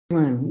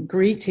Everyone,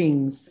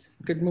 greetings.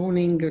 Good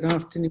morning, good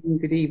afternoon,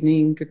 good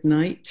evening, good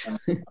night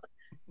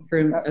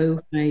from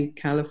Ojai,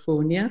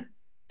 California.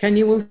 Can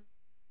you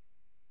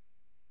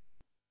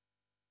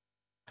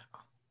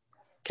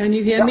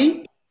hear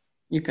me?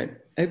 You can.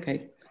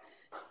 Okay.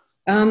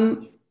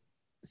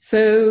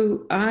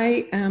 So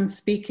I am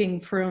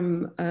speaking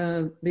from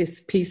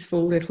this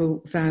peaceful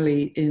little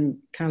valley in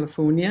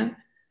California.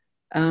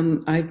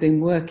 I've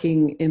been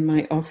working in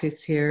my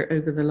office here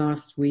over the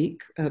last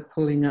week,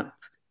 pulling up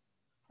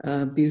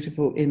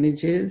beautiful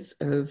images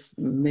of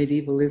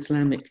medieval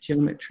Islamic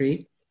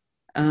geometry,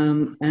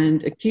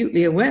 and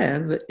acutely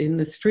aware that in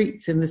the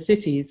streets, in the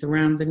cities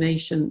around the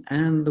nation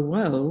and the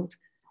world,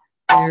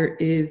 there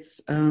is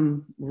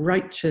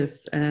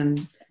righteous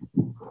and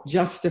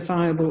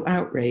justifiable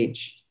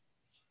outrage.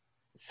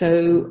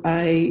 So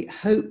I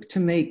hope to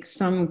make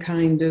some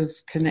kind of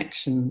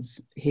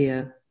connections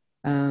here,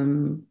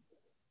 join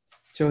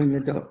the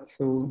dots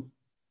or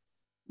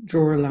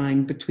draw a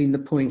line between the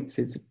points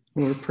is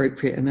more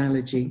appropriate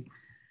analogy.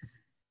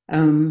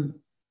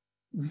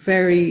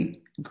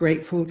 Very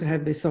grateful to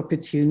have this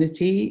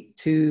opportunity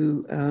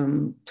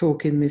to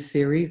talk in this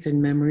series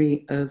in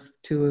memory of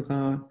two of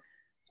our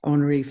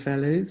honorary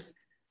fellows.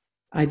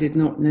 I did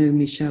not know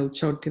Michel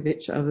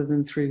Chodkiewicz other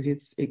than through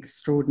his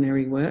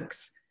extraordinary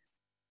works,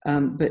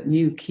 but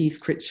knew Keith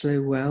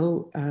Critchlow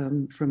well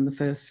from the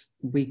first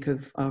week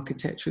of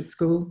architecture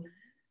school.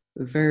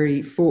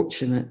 Very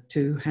fortunate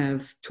to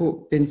have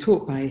been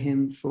taught by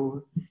him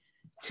for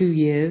 2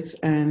 years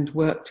and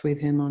worked with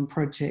him on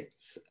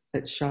projects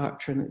at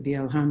Chartres and at the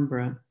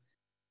Alhambra.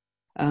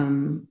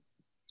 And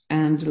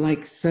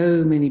like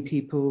so many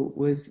people,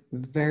 was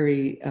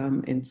very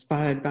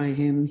inspired by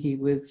him. He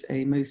was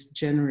a most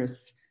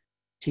generous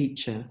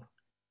teacher.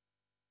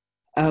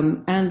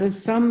 And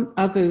as some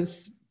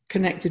others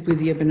connected with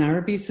the Ibn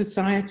Arabi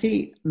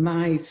Society,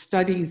 my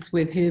studies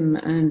with him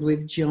and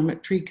with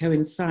geometry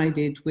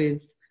coincided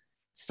with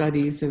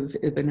studies of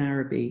Ibn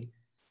Arabi,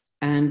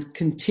 and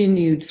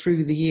continued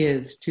through the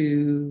years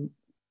to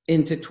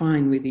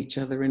intertwine with each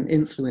other and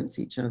influence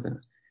each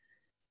other.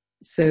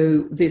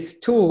 So this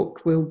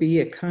talk will be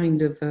a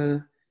kind of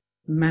a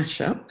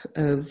mashup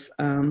of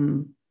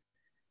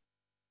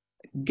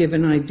give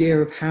an idea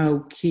of how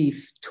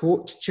Keith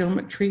taught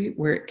geometry,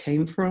 where it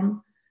came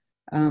from,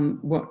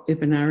 what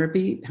Ibn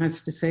Arabi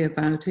has to say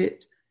about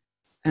it,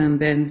 and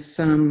then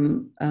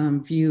some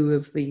view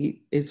of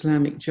the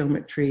Islamic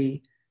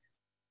geometry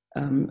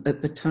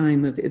at the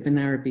time of Ibn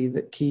Arabi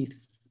that Keith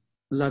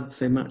loved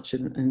so much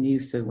and knew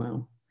so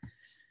well.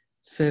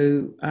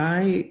 So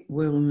I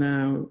will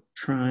now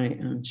try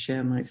and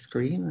share my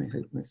screen. I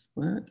hope this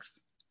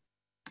works.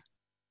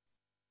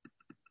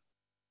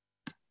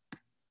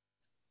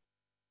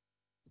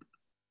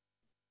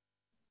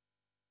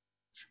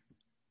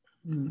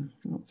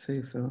 Not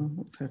so far.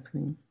 What's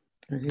happening?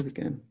 Oh, here we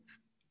go.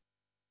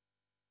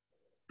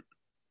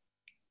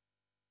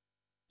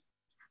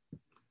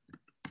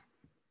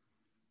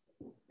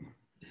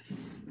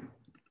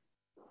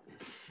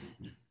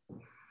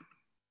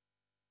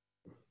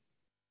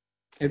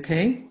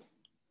 Okay.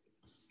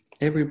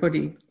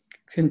 Everybody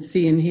can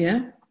see and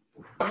hear?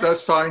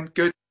 That's fine.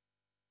 Good.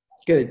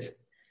 Good.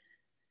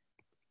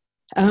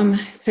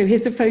 So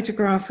here's a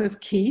photograph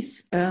of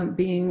Keith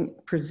being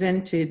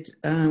presented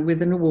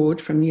with an award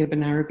from the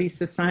Ibn Arabi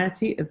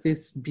Society of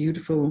this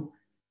beautiful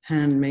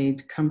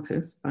handmade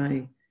compass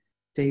by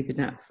David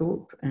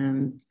Apthorpe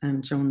and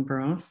John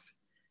Brass.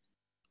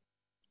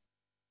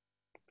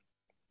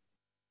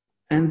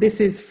 And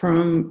this is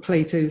from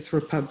Plato's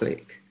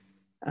Republic.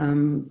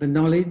 The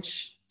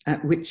knowledge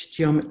at which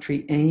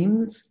geometry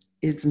aims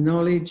is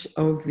knowledge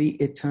of the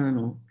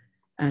eternal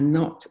and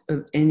not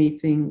of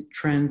anything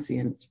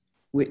transient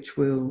which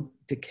will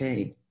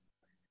decay.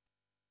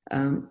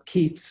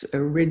 Keith's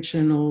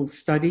original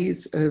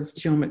studies of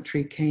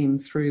geometry came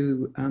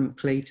through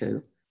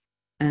Plato,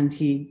 and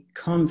he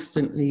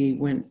constantly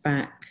went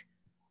back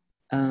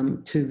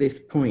to this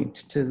point,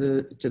 to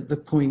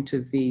the point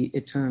of the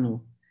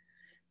eternal.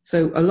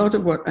 So a lot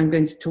of what I'm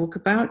going to talk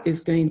about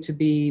is going to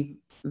be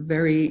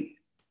very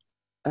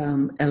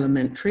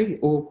elementary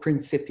or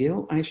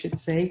principial, I should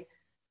say.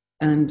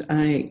 And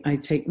I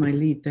take my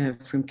lead there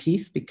from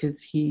Keith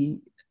because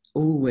he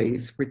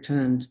always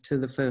returned to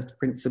the first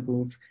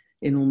principles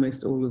in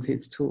almost all of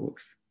his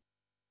talks.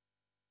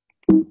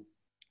 Why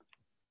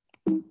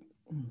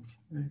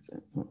is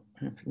that not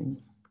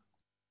happening?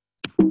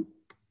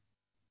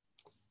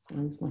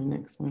 Why is my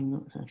next one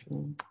not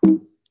happening?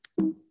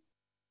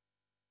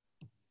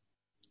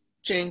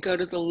 Jane, go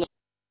to the...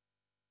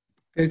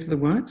 Go to the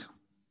what?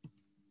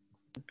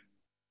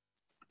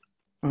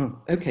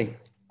 Oh, okay.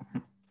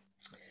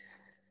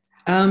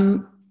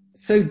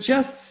 So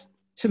just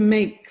to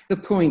make the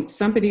point,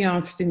 somebody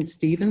asked in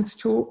Stephen's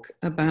talk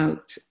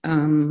about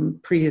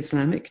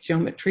pre-Islamic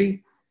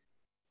geometry.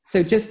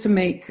 So just to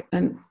make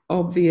an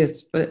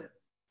obvious but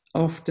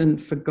often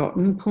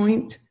forgotten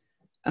point,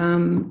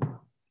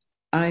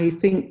 I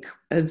think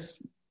as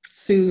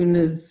soon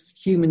as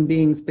human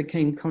beings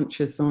became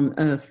conscious on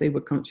Earth, they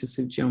were conscious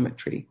of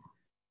geometry.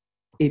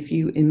 if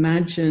you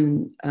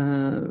imagine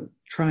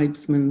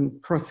tribesmen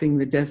crossing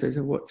the desert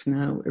of what's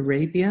now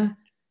Arabia,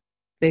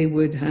 they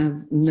would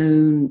have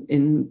known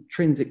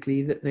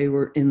intrinsically that they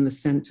were in the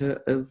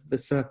center of the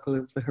circle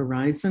of the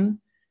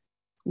horizon,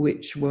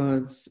 which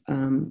was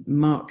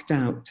marked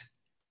out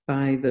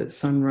by the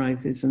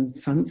sunrises and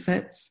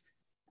sunsets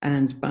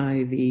and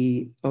by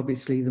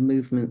obviously the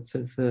movements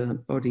of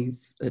the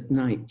bodies at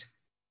night.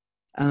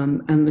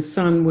 And the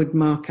sun would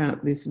mark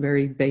out this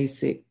very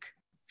basic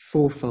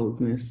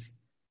fourfoldness,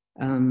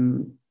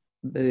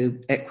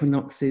 the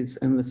equinoxes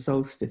and the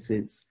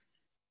solstices.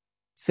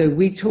 So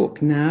we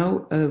talk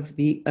now of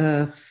the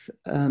earth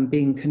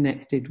being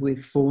connected with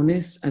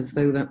Fornis as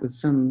though that was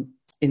some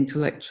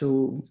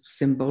intellectual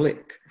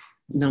symbolic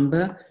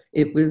number.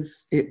 It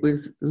was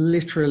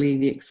literally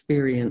the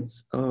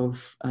experience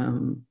of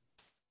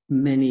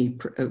many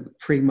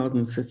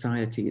pre-modern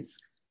societies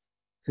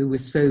who were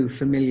so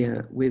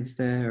familiar with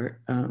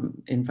their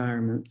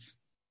environments.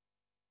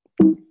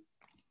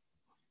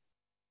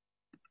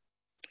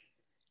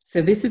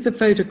 So this is a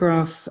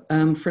photograph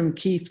from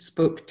Keith's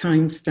book,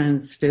 Time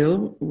Stands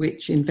Still,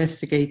 which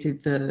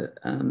investigated the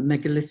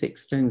megalithic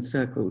stone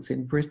circles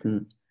in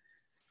Britain.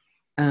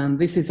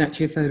 This is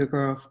actually a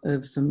photograph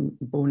of some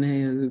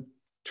Borneo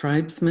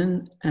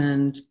tribesmen,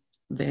 and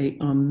they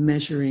are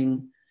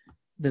measuring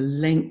the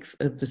length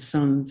of the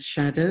sun's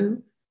shadow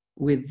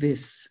with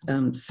this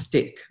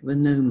stick, the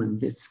gnomon,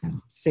 this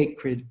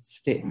sacred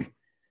stick.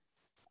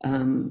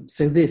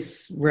 So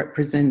this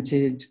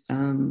represented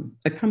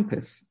a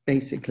compass,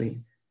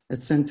 basically, a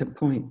center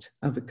point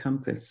of a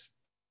compass.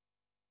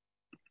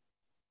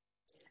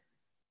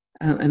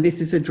 And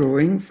this is a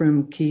drawing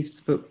from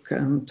Keith's book,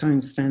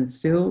 Time Stands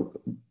Still,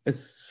 a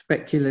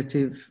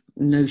speculative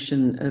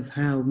notion of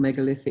how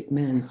megalithic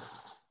men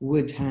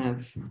would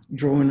have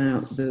drawn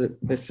out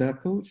the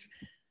circles.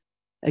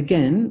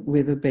 Again,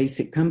 with a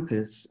basic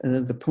compass,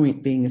 the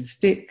point being a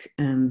stick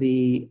and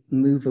the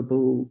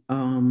movable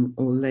arm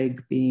or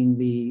leg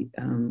being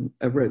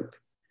a rope.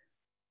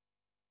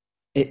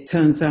 It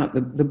turns out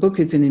the book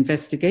is an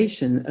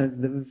investigation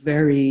of the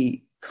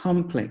very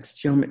complex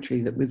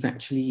geometry that was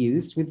actually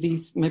used with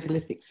these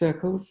megalithic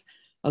circles.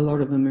 A lot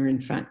of them are in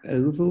fact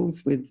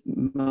ovals with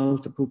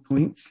multiple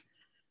points.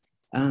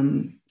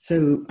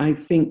 So I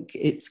think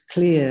it's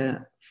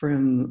clear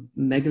from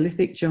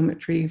megalithic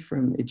geometry,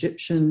 from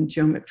Egyptian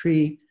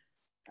geometry,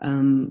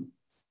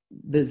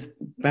 there's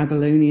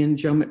Babylonian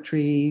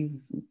geometry,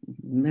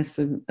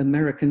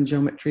 Mesoamerican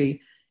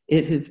geometry.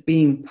 It has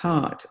been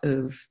part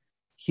of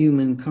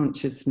human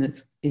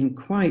consciousness in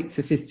quite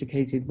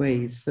sophisticated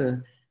ways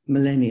for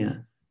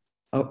millennia,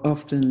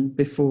 often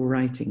before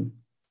writing.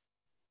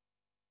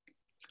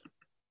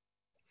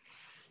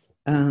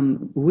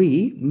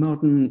 We,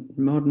 modern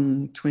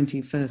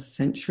 21st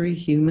century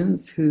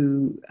humans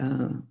who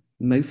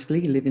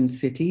mostly live in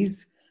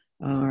cities,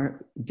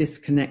 are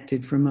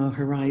disconnected from our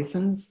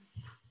horizons,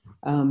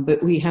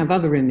 but we have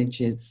other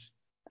images.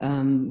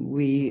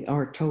 We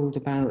are told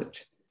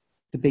about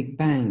the Big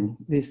Bang,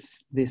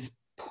 this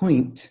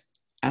point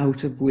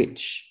out of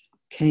which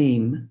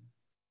came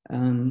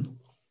time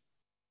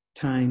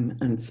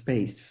and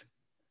space.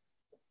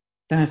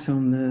 That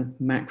on the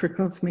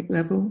macrocosmic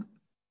level,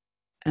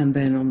 and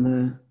then on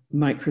the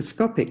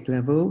microscopic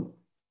level,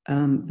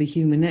 the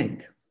human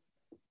egg,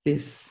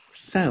 this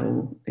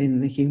cell in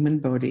the human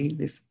body,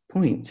 this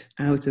point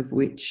out of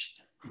which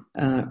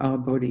our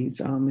bodies,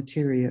 our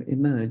materia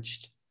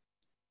emerged.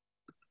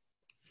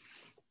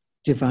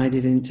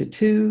 Divided into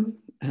two,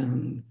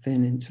 then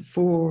into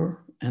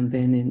four, and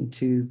then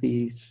into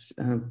these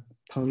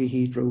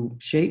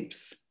polyhedral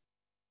shapes,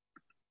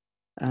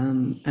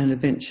 and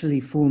eventually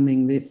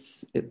forming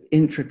this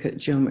intricate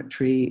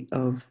geometry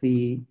of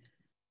the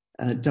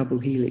double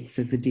helix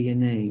of the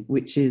DNA,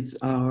 which is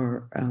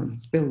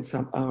builds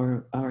up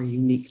our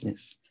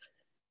uniqueness.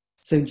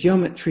 So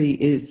geometry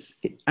is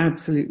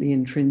absolutely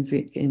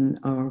intrinsic in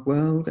our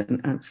world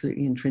and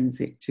absolutely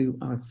intrinsic to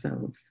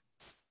ourselves.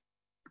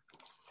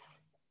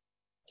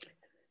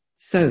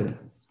 So,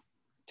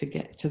 to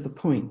get to the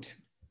point,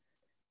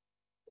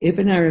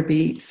 Ibn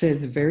Arabi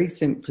says very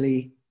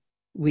simply,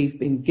 we've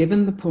been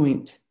given the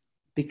point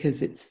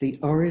because it's the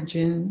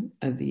origin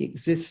of the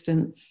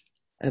existence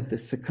of the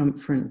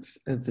circumference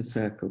of the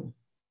circle.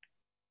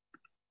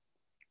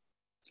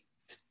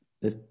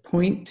 The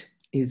point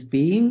is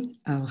being,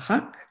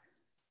 al-haq,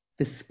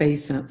 the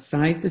space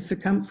outside the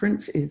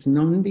circumference is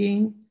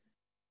non-being,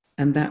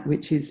 and that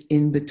which is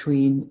in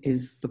between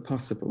is the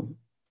possible.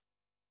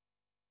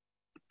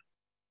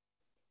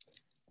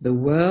 The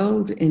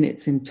world in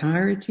its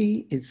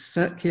entirety is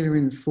circular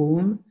in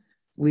form,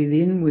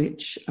 within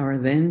which are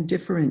then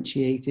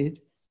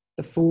differentiated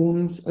the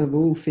forms of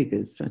all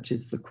figures, such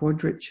as the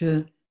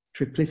quadrature,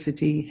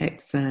 triplicity,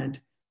 hexad,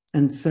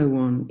 and so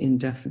on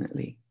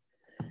indefinitely.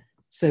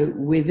 So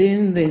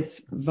within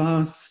this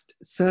vast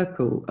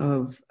circle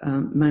of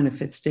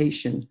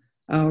manifestation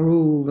are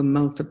all the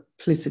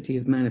multiplicity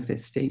of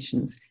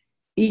manifestations,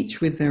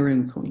 each with their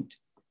own point.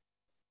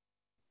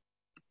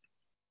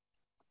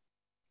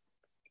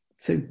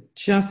 So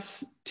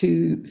just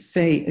to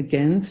say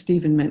again,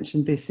 Stephen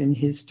mentioned this in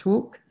his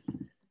talk,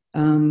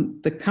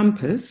 the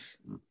compass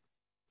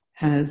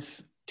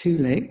has two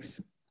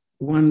legs.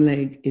 One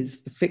leg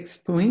is the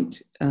fixed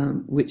point,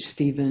 which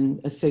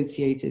Stephen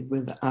associated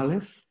with the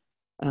Aleph,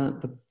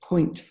 the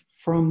point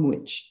from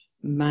which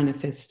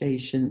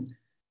manifestation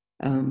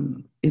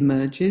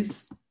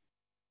emerges.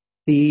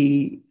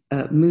 The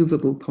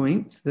movable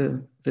point,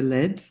 the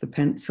lead, the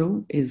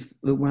pencil, is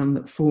the one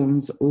that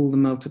forms all the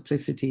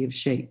multiplicity of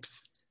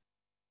shapes.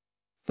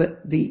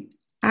 But the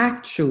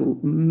actual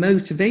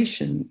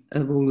motivation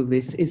of all of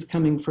this is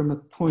coming from a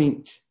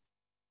point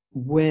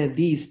where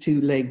these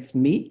two legs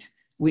meet,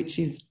 which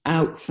is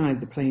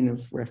outside the plane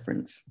of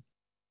reference.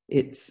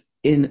 It's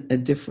in a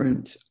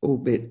different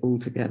orbit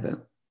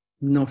altogether,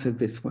 not of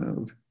this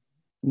world,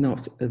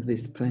 not of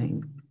this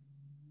plane.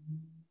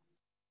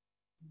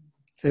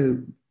 So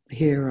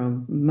here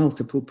are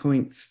multiple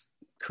points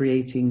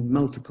creating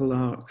multiple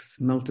arcs,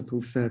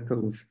 multiple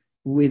circles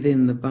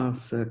within the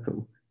vast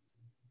circle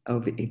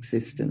of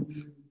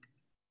existence.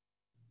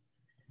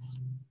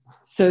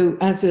 So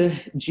as a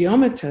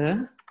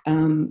geometer,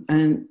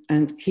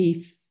 and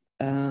Keith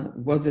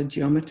was a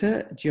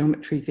geometer,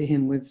 geometry for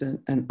him was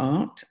an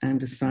art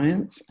and a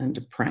science and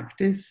a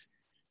practice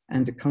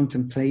and a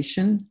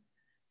contemplation.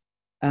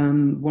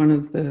 One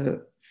of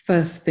the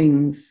first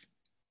things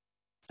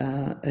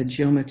a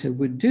geometer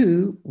would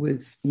do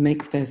was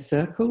make their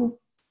circle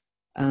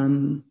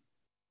and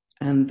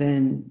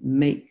then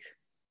make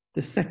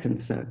the second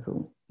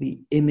circle,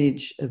 the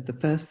image of the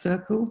first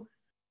circle,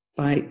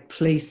 by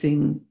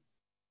placing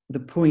the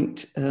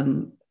point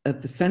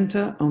of the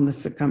center on the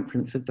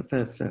circumference of the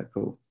first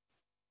circle.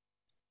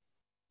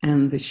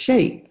 And the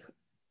shape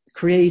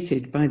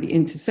created by the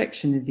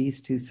intersection of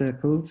these two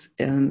circles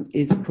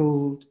is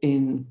called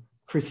in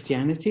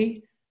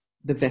Christianity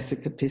the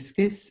vesica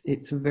piscis.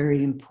 It's a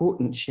very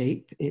important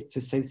shape. It's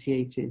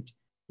associated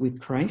with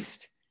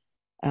Christ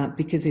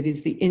because it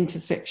is the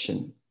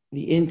intersection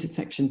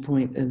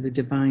point of the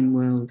divine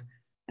world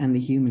and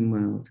the human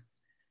world.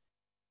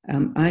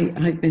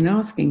 I've been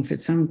asking for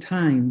some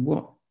time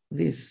what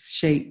this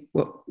shape,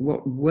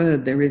 what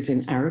word there is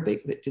in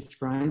Arabic that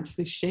describes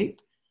this shape.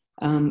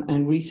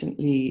 And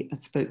recently I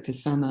spoke to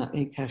Sama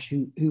Akash,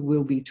 who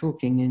will be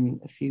talking in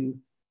a few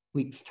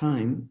weeks'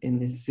 time in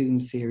this Zoom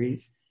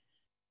series,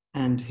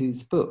 and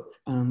whose book,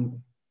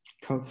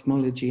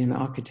 Cosmology and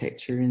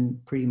Architecture in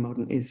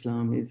Pre-Modern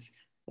Islam, is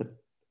an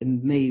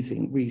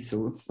amazing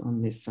resource on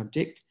this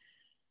subject.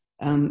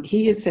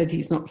 He has said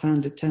he's not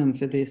found a term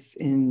for this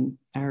in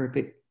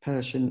Arabic,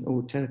 Persian,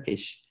 or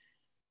Turkish.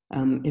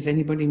 If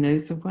anybody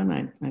knows of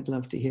one, I'd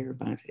love to hear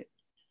about it.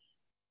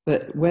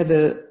 But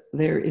whether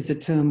there is a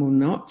term or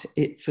not,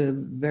 it's a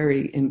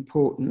very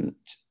important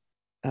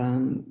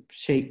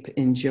shape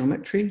in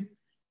geometry,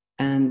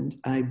 and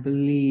I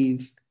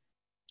believe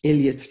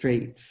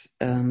illustrates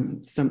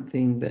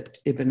something that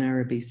Ibn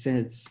Arabi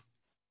says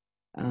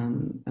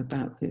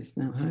about this.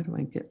 Now, how do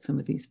I get some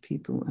of these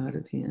people out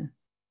of here?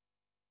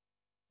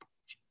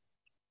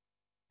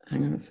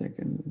 Hang on a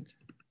second.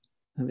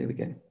 Oh, there we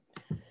go.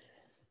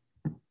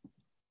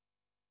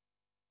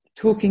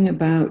 Talking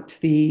about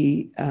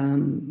the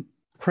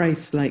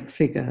Christ-like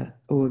figure,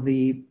 or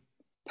the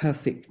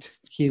perfect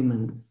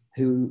human,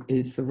 who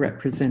is the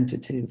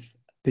representative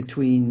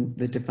between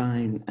the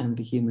divine and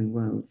the human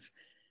worlds.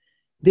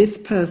 This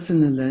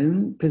person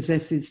alone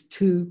possesses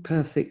two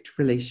perfect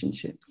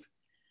relationships.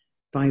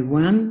 By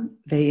one,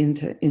 they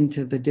enter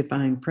into the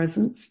divine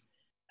presence,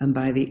 and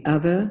by the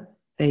other,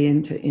 they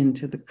enter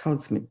into the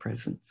cosmic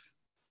presence.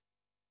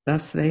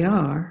 Thus they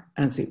are,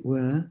 as it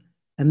were,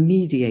 a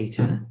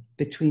mediator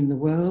between the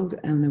world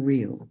and the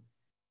real,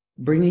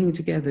 bringing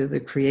together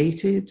the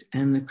created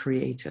and the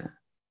creator.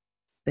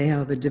 They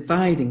are the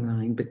dividing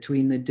line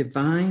between the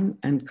divine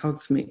and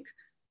cosmic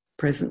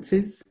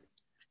presences,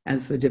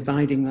 as the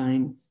dividing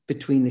line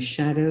between the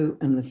shadow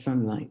and the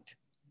sunlight.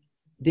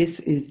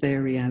 This is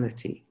their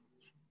reality.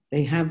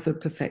 They have the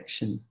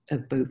perfection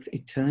of both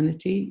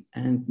eternity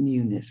and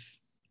newness.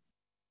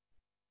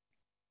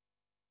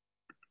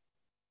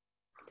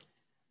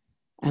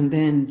 And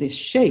then this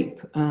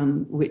shape,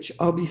 which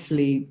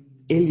obviously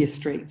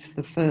illustrates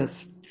the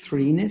first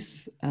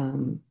threeness,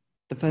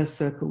 the first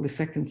circle, the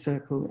second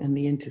circle, and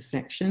the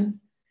intersection,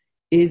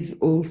 is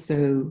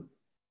also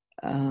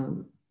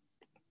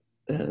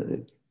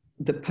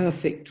the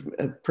perfect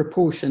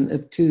proportion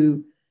of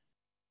two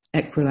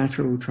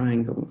equilateral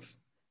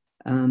triangles.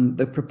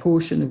 The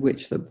proportion of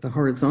which the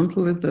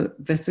horizontal of the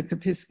vesica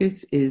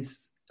piscis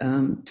is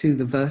to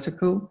the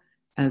vertical,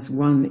 as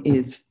 1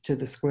 is to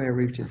the square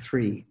root of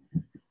 3,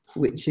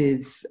 which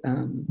is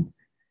an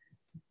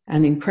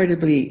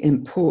incredibly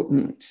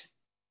important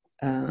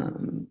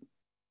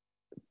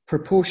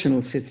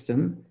proportional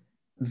system,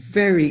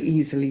 very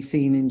easily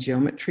seen in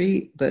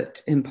geometry,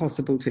 but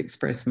impossible to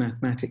express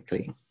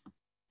mathematically.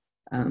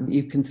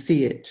 You can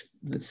see it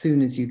as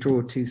soon as you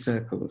draw two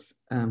circles,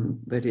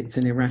 but it's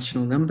an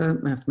irrational number.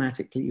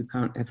 Mathematically, you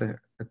can't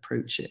ever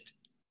approach it.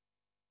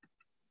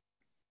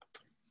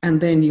 And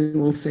then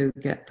you also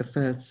get the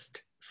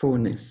first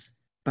fourness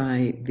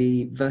by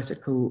the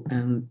vertical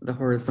and the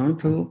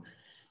horizontal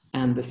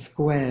and the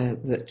square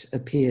that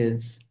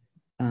appears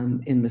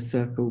in the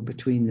circle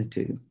between the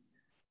two.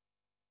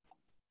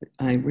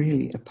 I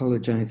really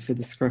apologize for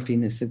the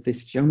scruffiness of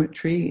this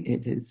geometry.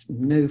 It is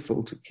no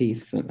fault of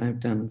Keith's that I've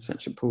done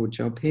such a poor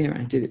job here.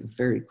 I did it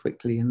very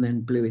quickly and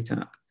then blew it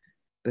up.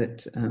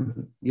 But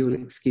you'll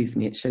excuse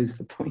me, it shows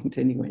the point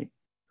anyway.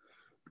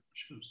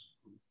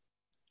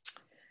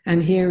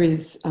 And here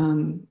is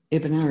Ibn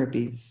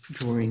Arabi's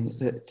drawing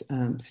that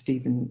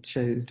Stephen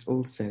showed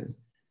also.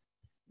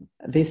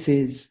 This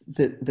is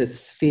the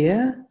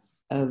sphere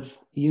of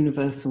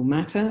universal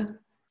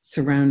matter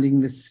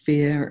surrounding the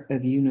sphere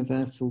of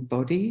universal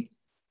body,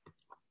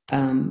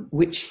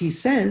 which he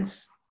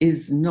says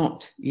is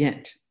not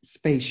yet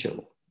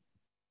spatial,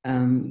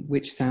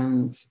 which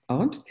sounds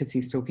odd because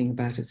he's talking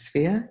about a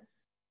sphere.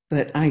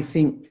 But I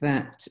think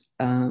that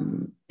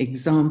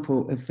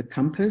example of the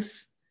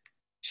compass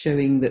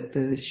showing that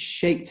the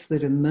shapes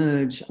that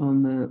emerge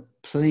on the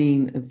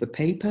plane of the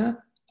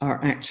paper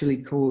are actually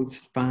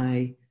caused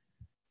by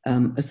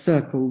a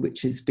circle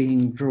which is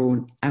being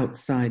drawn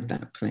outside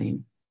that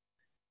plane.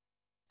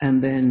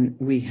 And then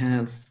we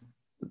have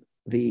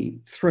the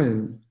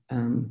throne,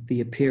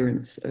 the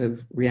appearance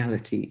of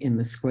reality in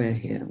the square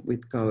here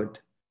with God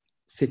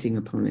sitting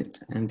upon it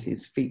and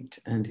his feet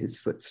and his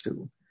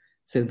footstool.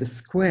 So the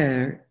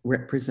square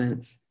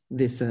represents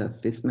this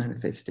earth, this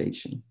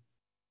manifestation.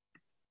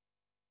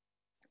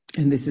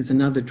 And this is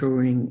another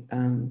drawing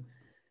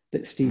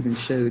that Stephen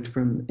showed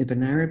from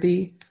Ibn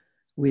Arabi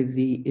with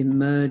the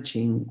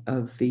emerging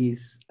of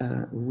these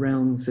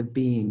realms of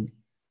being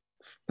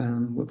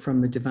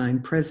from the divine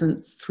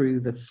presence through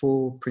the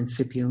four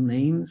principal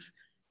names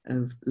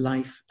of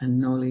life and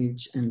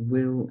knowledge and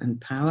will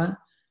and power,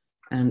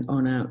 and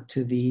on out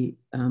to the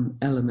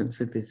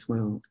elements of this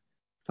world: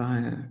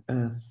 fire,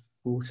 earth,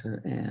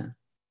 water, air.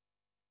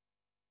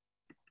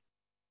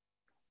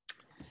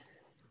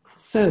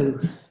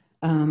 So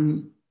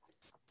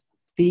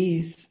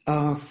these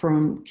are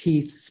from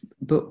Keith's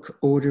book,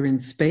 Order in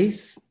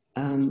Space,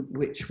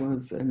 which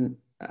was an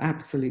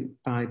absolute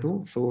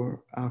Bible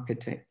for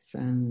architects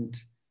and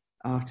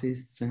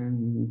artists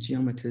and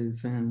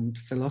geometers and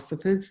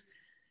philosophers.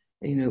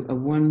 You know, a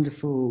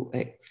wonderful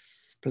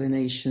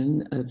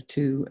explanation of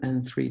 2-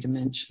 and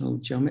 3-dimensional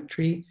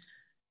geometry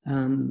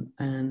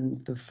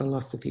and the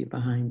philosophy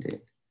behind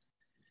it.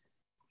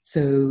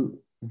 So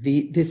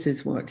this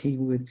is what he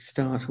would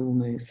start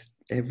almost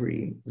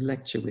every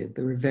lecture with.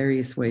 There are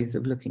various ways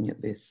of looking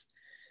at this.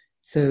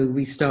 So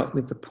we start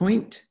with the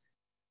point.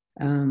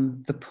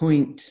 The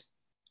point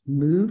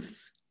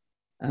moves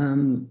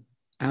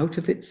out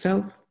of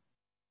itself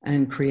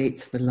and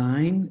creates the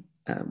line,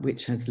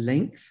 which has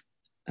length,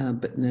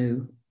 but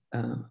no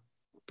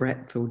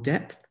breadth or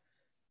depth.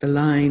 The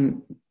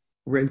line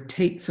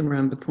rotates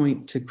around the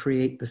point to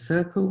create the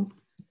circle.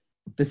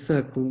 The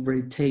circle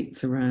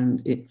rotates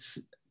around its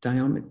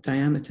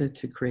diameter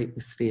to create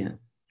the sphere.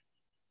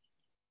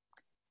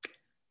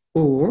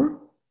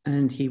 Or,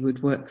 and he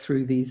would work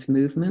through these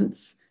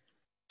movements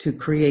to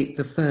create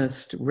the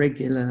first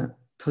regular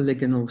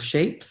polygonal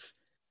shapes.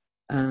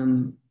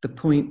 The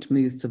point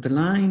moves to the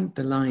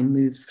line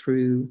moves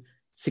through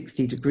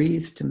 60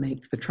 degrees to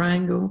make the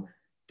triangle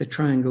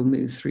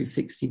moves through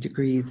 60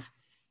 degrees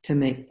to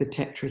make the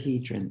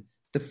tetrahedron,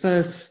 the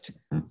first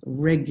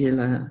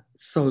regular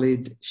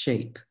solid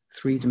shape,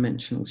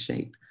 3-dimensional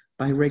shape.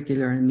 By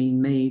regular, I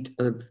mean made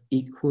of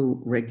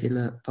equal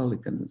regular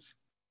polygons.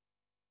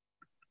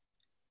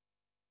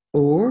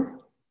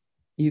 Or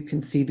you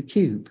can see the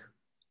cube,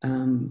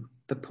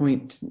 the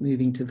point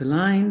moving to the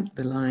line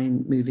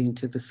moving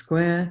to the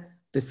square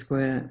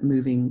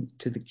moving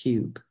to the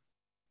cube.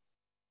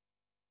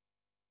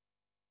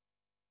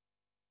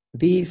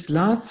 These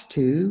last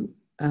two,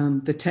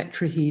 the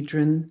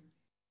tetrahedron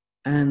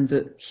and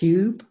the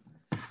cube,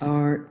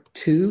 are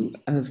 2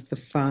 of the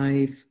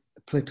 5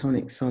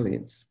 Platonic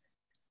solids.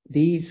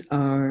 These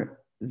are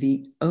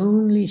the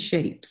only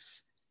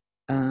shapes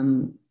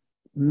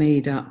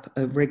made up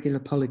of regular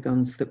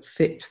polygons that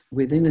fit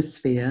within a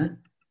sphere,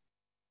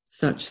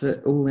 such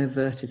that all their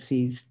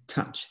vertices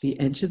touch the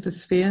edge of the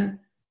sphere,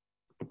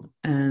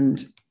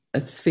 and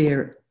a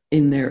sphere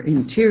in their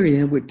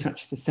interior would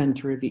touch the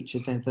center of each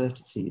of their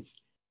vertices.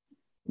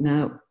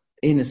 Now,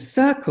 in a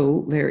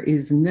circle, there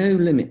is no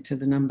limit to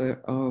the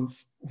number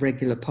of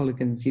regular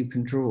polygons you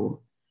can draw.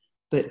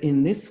 But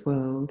in this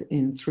world,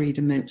 in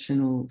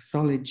 3-dimensional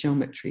solid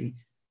geometry,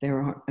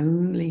 there are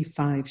only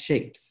 5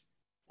 shapes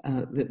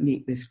that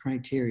meet this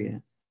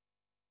criteria.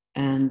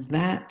 And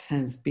that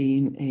has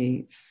been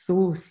a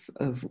source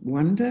of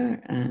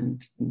wonder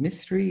and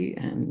mystery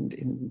and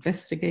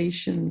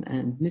investigation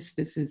and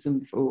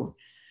mysticism for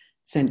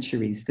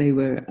centuries. They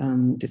were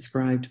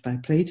described by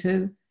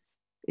Plato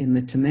in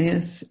the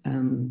Timaeus,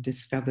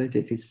 discovered,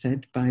 it is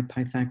said, by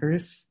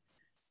Pythagoras.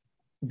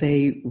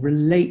 They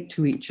relate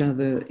to each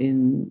other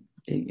in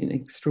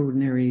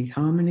extraordinary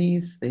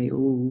harmonies. They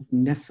all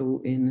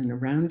nestle in and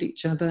around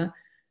each other.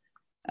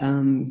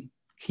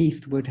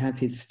 Keith would have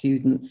his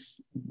students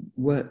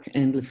work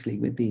endlessly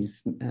with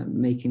these,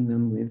 making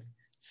them with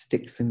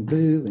sticks and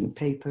glue and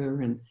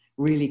paper, and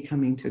really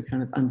coming to a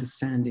kind of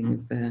understanding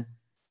of their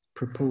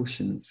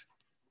proportions.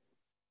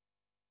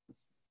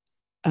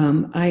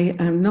 I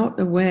am not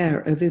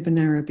aware of Ibn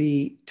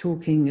Arabi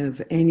talking of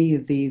any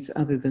of these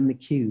other than the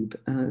cube.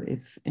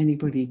 If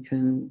anybody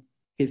can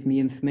give me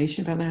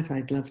information about that,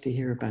 I'd love to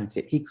hear about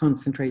it. He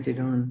concentrated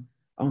on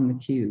the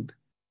cube.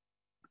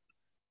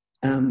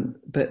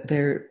 But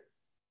there,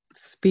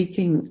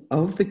 speaking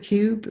of the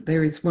cube,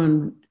 there is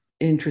one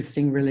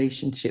interesting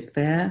relationship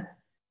there,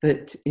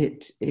 that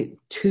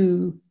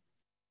two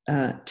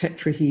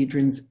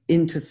tetrahedrons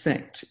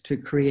intersect to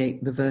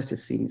create the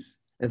vertices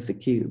of the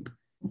cube.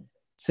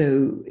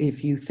 So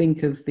if you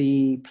think of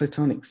the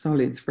Platonic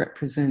solids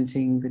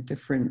representing the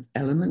different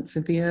elements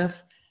of the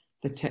earth,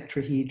 the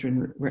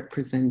tetrahedron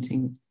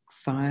representing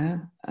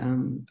fire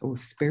or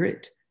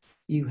spirit,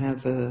 you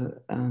have the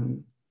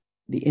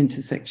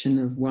intersection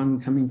of one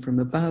coming from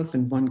above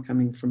and one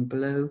coming from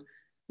below,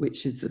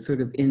 which is the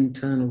sort of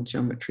internal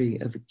geometry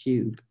of a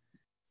cube.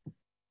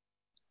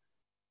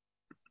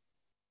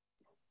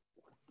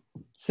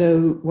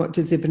 So what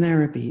does Ibn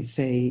Arabi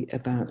say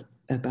about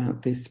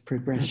this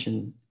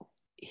progression?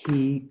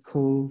 He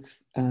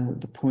calls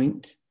the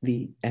point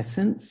the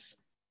essence,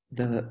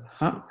 the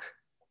haq,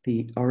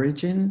 the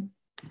origin.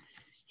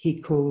 He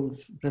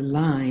calls the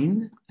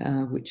line,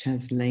 which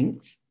has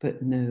length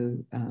but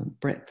no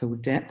breadth or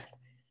depth,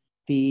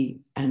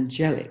 the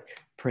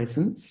angelic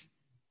presence,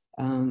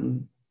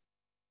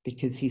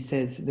 because he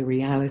says the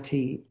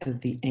reality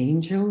of the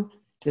angel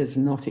does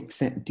not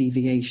accept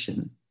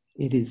deviation.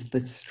 It is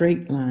the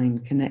straight line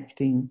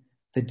connecting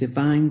the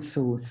divine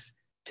source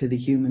to the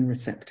human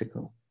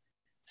receptacle.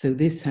 So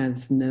this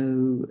has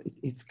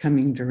it's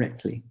coming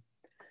directly.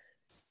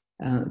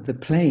 The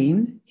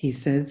plane, he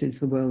says, is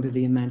the world of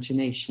the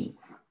imagination.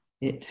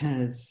 It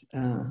has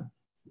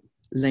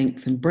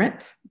length and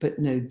breadth, but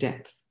no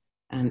depth.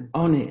 And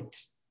on it,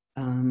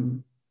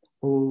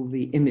 all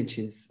the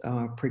images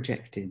are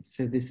projected.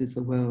 So this is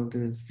the world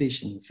of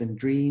visions and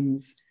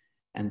dreams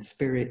and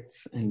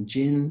spirits and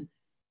jinn.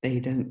 They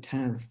don't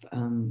have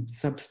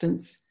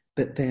substance,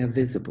 but they are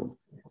visible.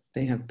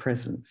 They have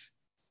presence.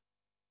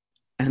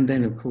 And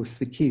then, of course,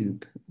 the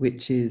cube,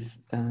 which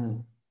is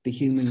the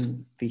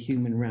human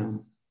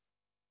realm,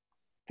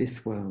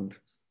 this world.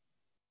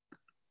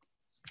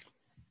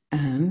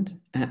 And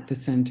at the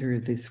center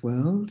of this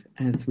world,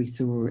 as we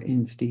saw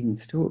in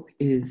Stephen's talk,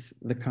 is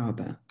the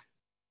Kaaba.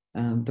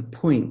 The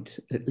point,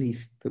 at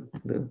least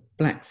the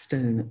black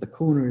stone at the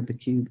corner of the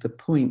cube, the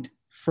point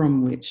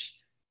from which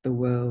the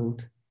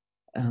world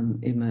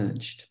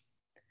emerged.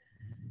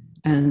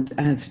 And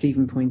as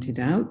Stephen pointed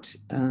out,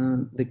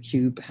 the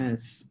cube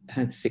has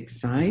 6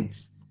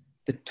 sides.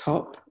 The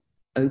top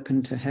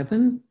open to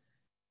heaven,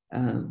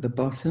 the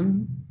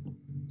bottom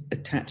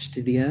attached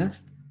to the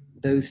earth,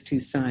 those 2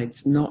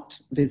 sides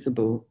not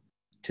visible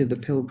to the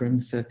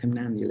pilgrims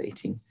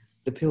circumambulating.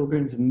 The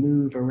pilgrims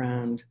move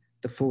around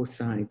the 4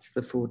 sides,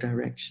 the 4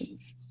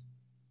 directions.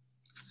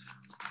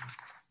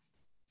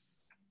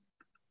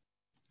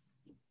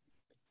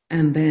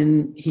 And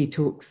then he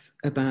talks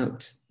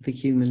about the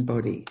human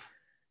body.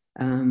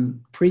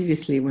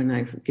 Previously, when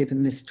I've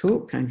given this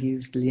talk, I've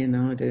used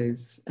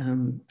Leonardo's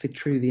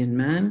Vitruvian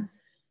Man,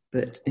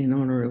 but in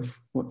honor of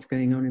what's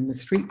going on in the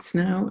streets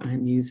now,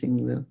 I'm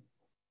using the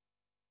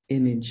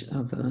image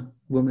of a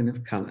woman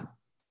of color.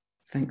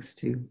 Thanks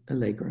to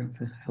Allegra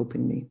for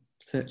helping me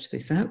search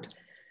this out.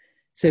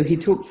 So he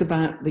talks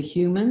about the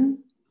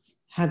human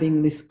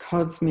having this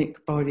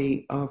cosmic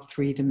body of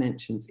 3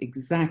 dimensions,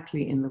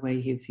 exactly in the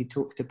way he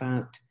talked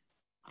about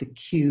the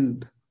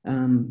cube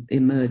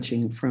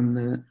emerging from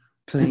the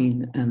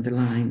plane and the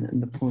line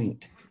and the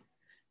point.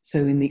 So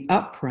in the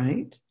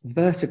upright,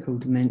 vertical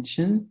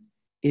dimension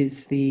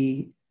is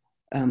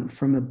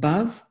from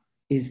above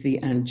is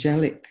the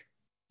angelic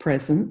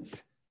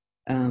presence,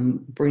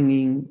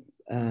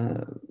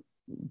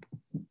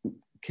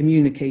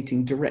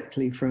 communicating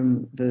directly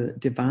from the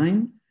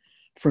divine.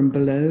 From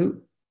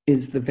below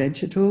is the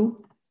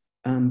vegetal,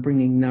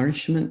 bringing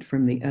nourishment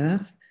from the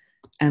earth.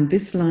 And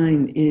this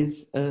line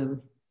is a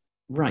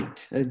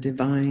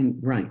divine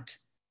right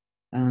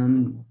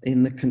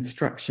in the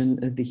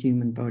construction of the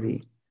human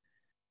body.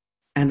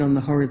 And on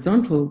the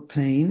horizontal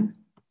plane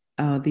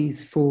are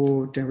these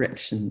 4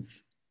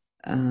 directions.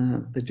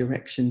 The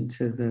direction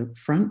to the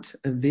front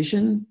of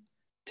vision,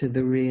 to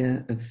the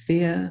rear of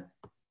fear,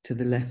 to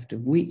the left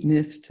of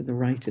weakness, to the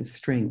right of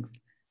strength.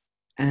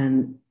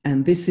 And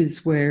this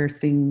is where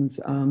things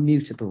are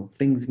mutable,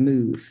 things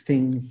move,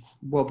 things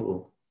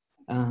wobble.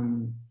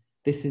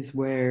 This is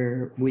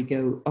where we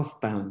go off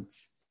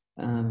balance.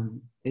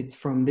 It's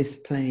from this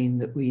plane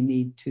that we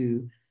need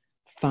to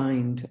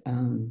find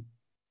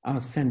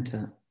our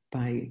center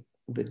by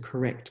the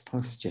correct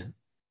posture.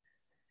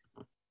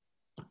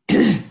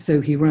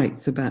 So he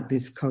writes about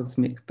this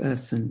cosmic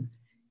person.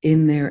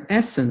 In their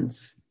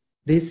essence,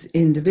 this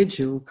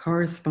individual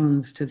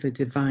corresponds to the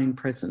divine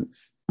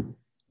presence.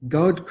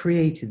 God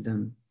created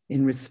them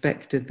in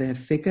respect of their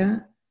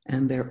figure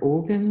and their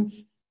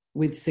organs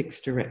with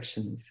 6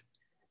 directions.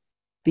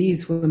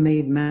 These were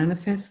made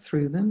manifest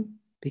through them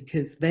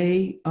because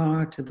they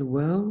are to the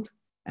world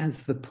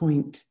as the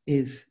point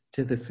is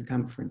to the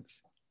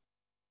circumference.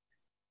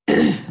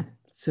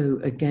 So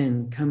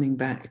again, coming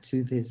back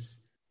to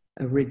this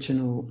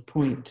original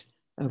point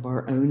of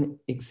our own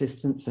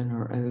existence and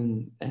our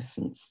own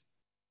essence.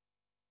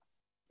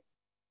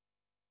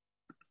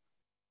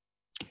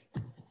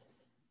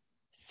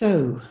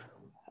 So,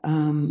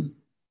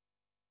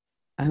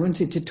 I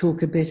wanted to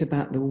talk a bit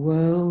about the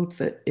world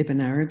that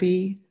Ibn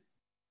Arabi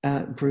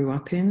grew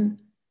up in,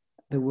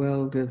 the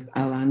world of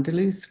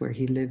Al-Andalus, where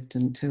he lived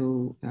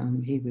until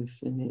he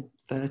was in his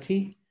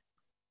 30.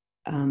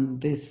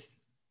 This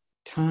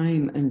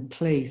time and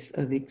place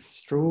of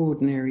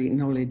extraordinary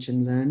knowledge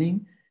and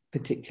learning,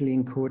 particularly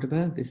in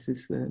Cordoba. This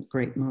is the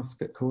Great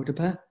Mosque at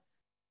Cordoba.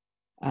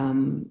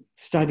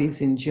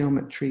 Studies in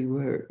geometry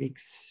were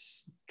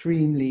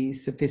extremely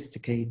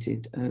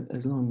sophisticated,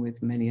 along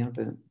with many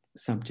other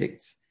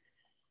subjects.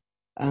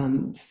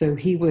 So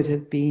he would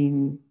have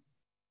been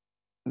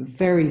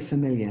very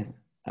familiar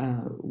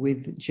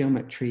with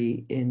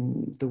geometry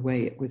in the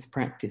way it was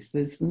practiced.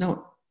 There's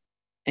not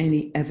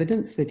any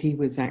evidence that he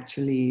was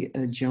actually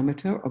a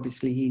geometer.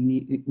 Obviously, he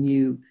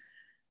knew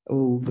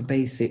all the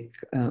basic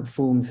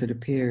forms that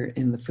appear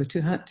in the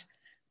Futuhat,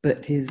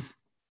 but his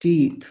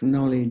deep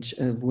knowledge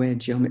of where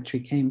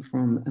geometry came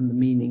from and the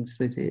meanings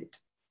that it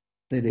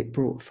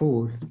brought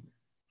forth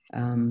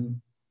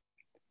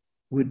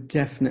would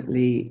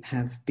definitely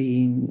have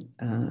been,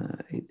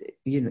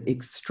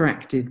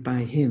 extracted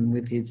by him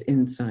with his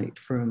insight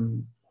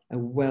from a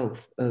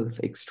wealth of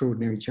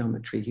extraordinary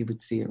geometry he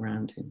would see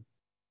around him.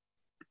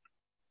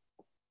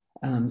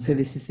 So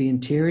this is the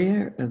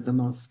interior of the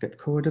mosque at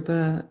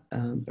Cordoba,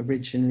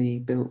 originally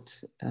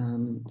built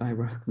by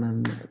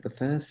Rahman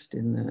I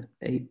in the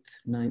 8th,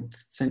 9th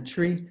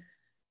century,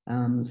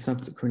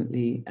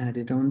 subsequently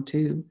added on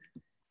to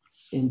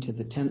into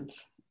the 10th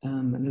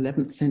and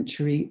 11th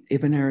century.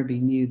 Ibn Arabi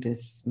knew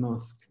this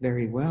mosque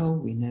very well.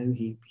 We know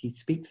he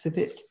speaks of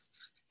it.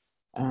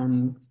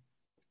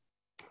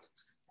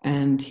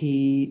 And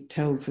he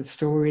tells the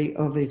story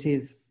of it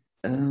is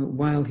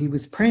while he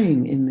was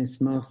praying in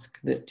this mosque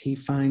that he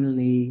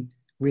finally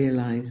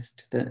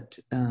realized that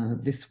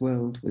this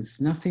world was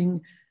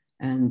nothing,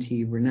 and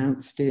he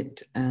renounced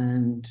it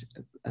and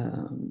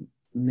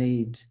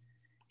made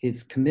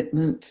his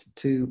commitment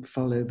to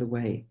follow the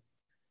way.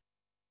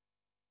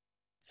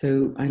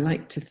 So I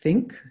like to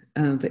think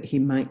that he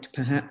might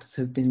perhaps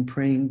have been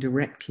praying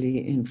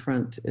directly in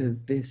front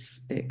of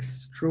this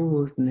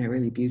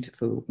extraordinarily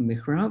beautiful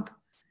mihrab,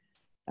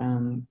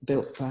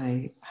 built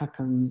by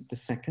Hakam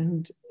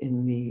II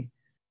in the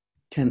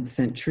 10th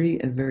century,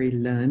 a very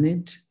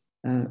learned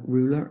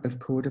ruler of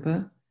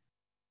Cordoba.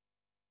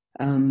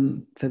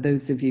 For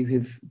those of you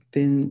who've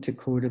been to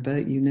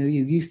Cordoba, you know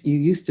you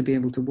used to be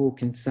able to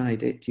walk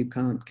inside it. You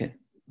can't get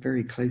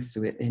very close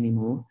to it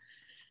anymore.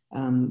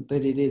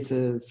 But it is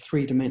a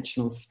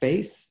 3-dimensional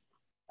space.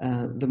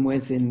 The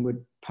muezzin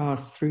would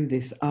pass through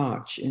this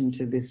arch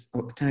into this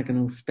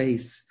octagonal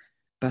space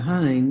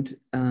behind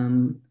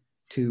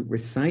to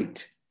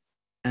recite,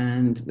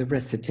 and the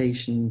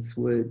recitations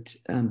would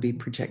be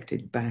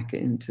projected back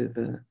into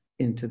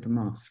the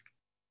mosque.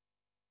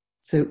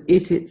 So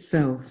it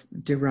itself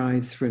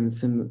derives from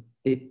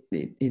it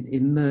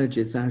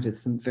emerges out of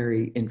some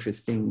very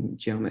interesting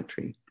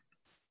geometry.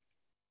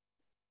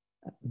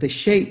 The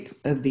shape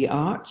of the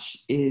arch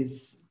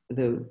is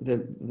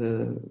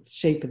the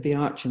shape of the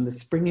arch and the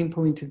springing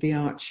point of the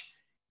arch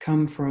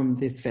come from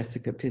this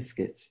vesica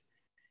piscis.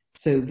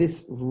 So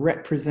this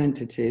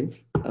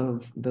representative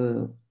of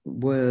the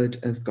word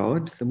of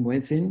God, the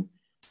muezzin,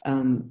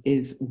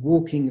 is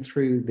walking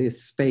through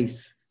this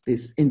space,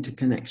 this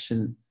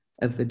interconnection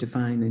of the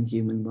divine and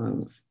human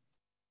worlds.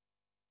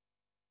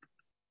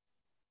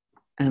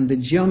 And the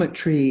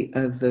geometry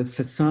of the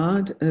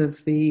facade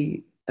of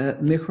the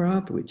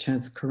mihrab, which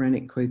has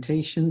Quranic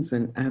quotations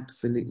and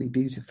absolutely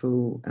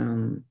beautiful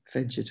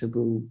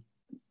vegetable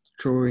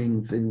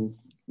drawings and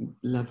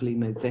lovely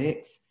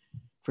mosaics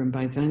from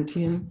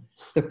Byzantium.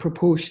 The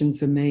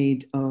proportions are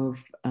made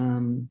of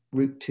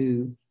root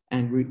 2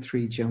 and root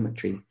 3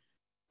 geometry,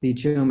 the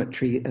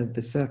geometry of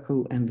the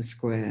circle and the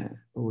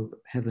square, or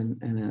heaven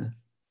and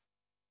earth.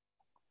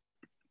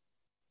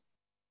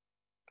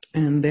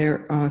 And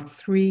there are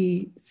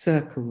 3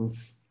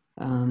 circles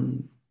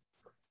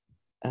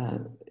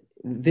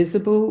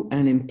visible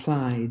and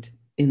implied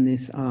in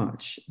this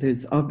arch.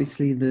 There's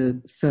obviously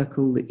the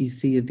circle that you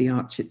see of the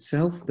arch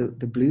itself,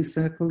 the blue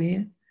circle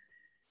here.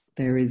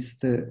 There is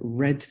the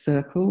red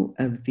circle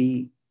of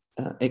the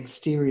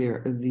exterior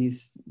of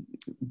these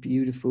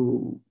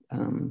beautiful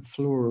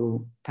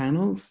floral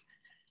panels.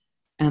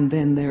 And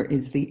then there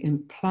is the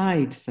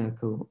implied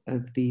circle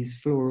of these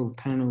floral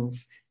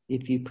panels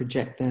if you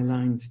project their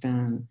lines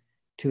down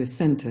to a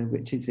center,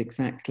 which is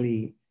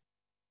exactly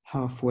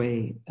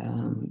halfway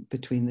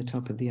between the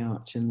top of the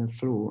arch and the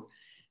floor.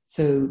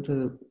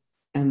 So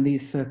and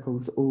these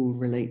circles all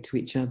relate to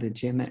each other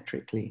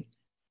geometrically.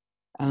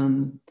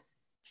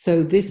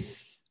 So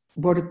this,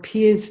 what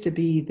appears to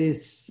be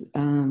this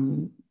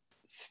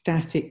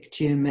static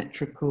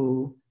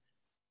geometrical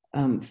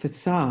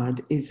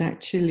facade is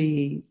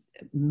actually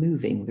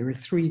moving. There are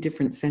three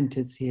different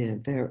centers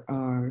here. There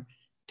are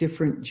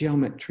different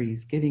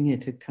geometries giving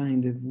it a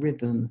kind of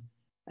rhythm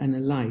and a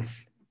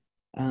life,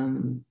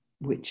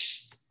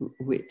 which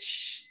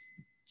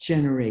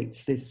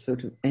generates this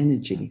sort of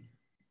energy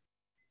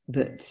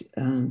that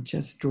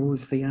just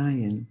draws the eye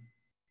in.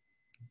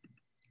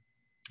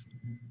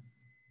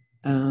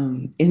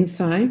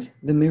 Inside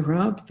the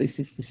mihrab, this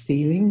is the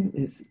ceiling,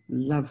 this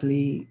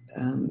lovely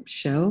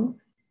shell,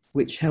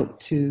 which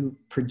helped to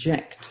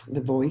project the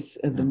voice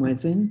of the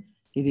muezzin.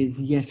 It is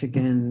yet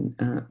again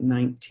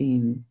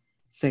 19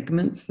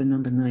 segments. The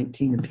number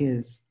 19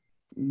 appears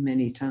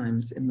many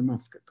times in the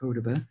Mosque at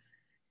Cordoba,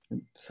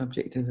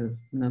 subject of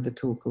another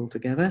talk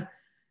altogether.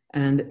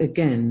 And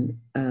again,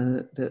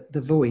 the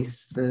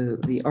voice,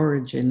 the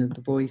origin of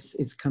the voice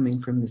is coming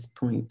from this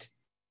point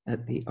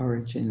at the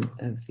origin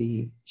of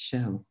the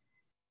shell.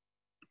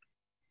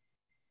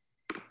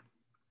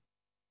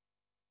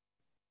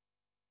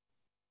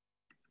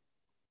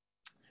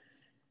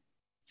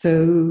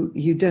 So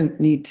you don't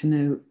need to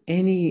know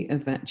any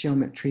of that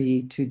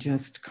geometry to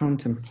just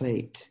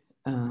contemplate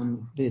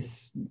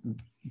this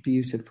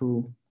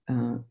beautiful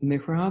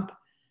mihrab.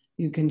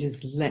 You can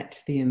just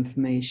let the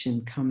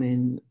information come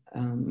in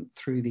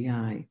through the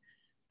eye,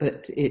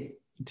 but it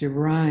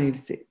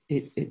derives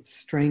its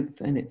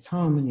strength and its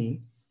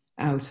harmony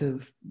out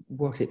of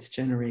what it's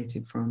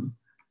generated from.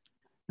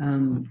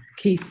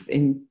 Keith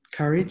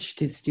encouraged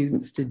his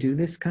students to do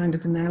this kind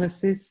of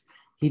analysis.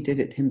 He did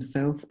it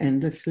himself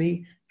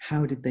endlessly.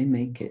 How did they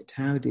make it?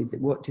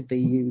 What did they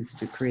use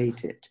to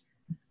create it?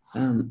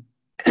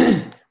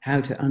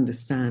 How to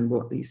understand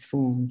what these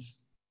forms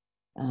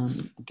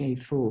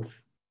gave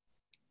forth.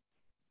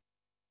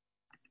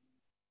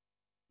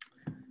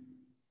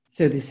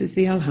 So this is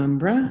the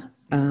Alhambra,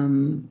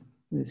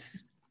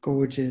 this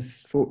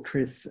gorgeous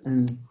fortress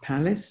and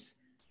palace.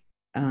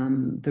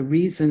 The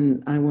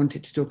reason I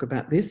wanted to talk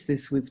about this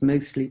was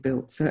mostly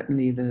built,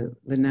 certainly the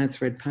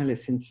Nasrid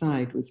Palace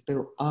inside was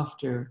built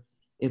after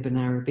Ibn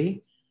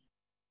Arabi.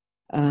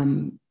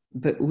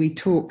 But we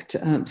talked,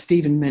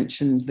 Stephen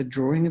mentioned the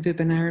drawing of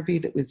Ibn Arabi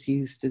that was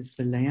used as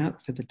the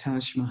layout for the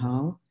Taj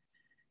Mahal.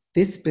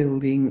 This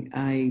building,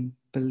 I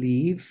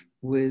believe,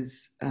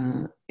 was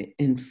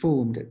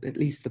informed, at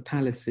least the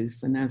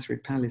palaces, the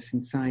Nasrid Palace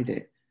inside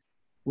it,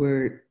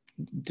 were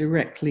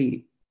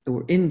directly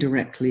or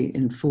indirectly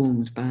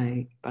informed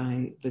by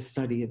the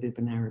study of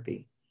Ibn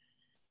Arabi.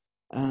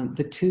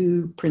 The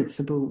two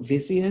principal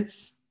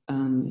viziers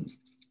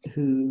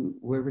who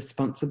were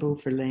responsible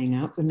for laying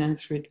out the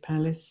Nasrid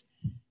Palace,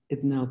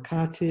 Ibn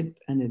al-Khatib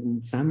and Ibn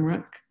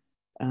Zamrak,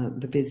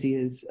 the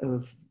viziers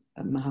of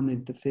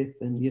Muhammad V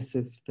and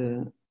Yusuf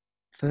I,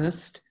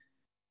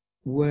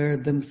 were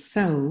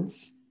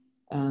themselves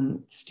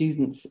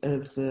students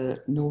of the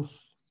North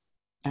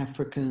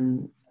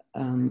African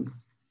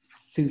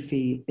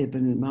Sufi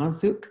Ibn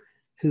Marzouk,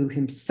 who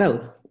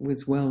himself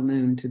was well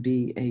known to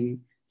be a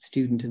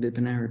student of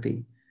Ibn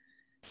Arabi.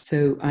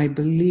 So I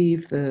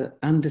believe the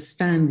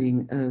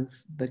understanding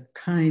of the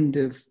kind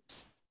of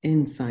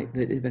insight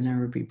that Ibn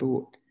Arabi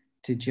brought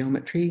to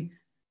geometry,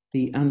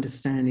 the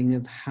understanding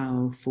of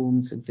how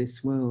forms of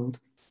this world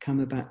come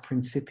about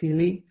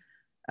principially,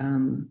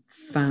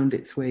 found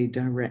its way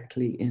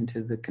directly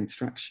into the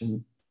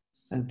construction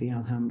of the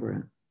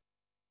Alhambra.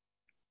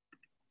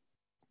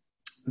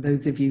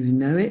 Those of you who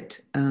know it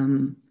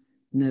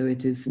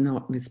is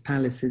not, this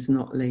palace is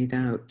not laid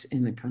out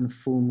in a kind of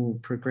formal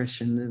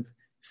progression of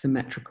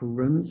symmetrical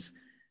rooms.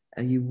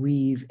 You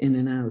weave in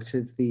and out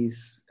of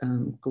these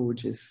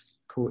gorgeous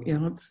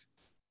courtyards.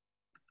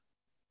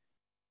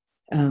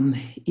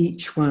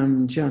 Each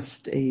one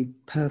just a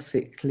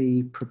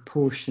perfectly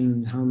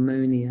proportioned,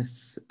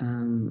 harmonious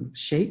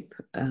shape,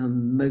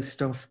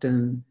 most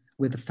often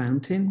with a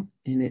fountain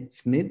in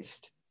its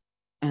midst.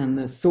 And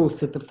the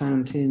source of the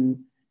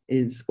fountain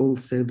is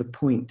also the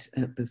point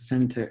at the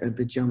center of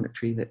the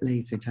geometry that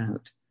lays it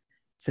out.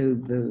 So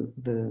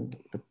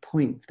the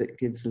point that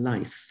gives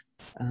life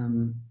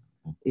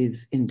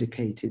is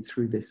indicated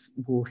through this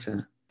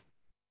water.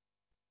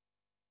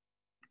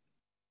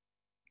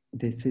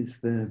 This is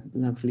the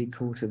lovely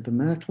Court of the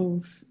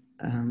Myrtles,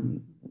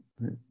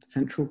 the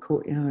central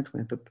courtyard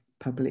where the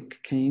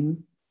public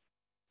came.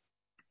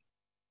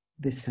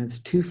 This has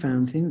two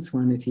fountains,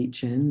 one at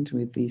each end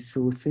with these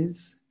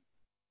sources,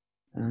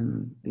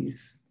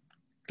 these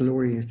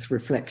glorious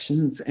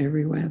reflections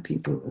everywhere.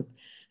 People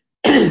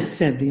have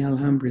said the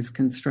Alhambra is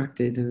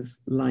constructed of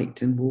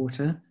light and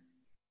water.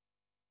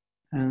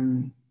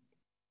 And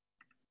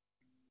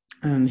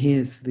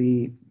here's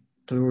the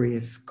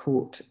glorious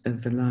Court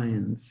of the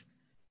Lions.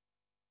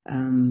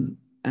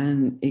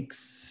 An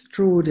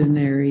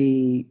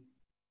extraordinary,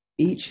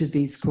 each of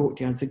these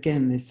courtyards,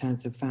 again, this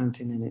has a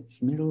fountain in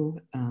its middle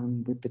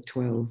with the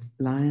 12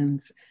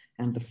 lions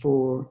and the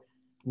 4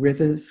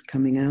 rivers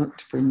coming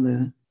out from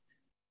the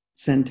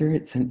center.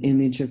 It's an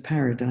image of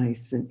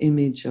paradise, an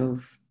image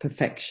of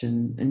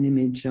perfection, an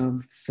image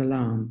of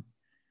salam,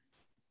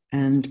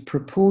 and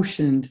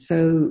proportioned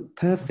so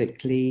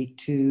perfectly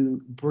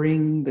to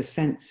bring the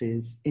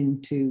senses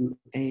into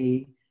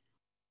a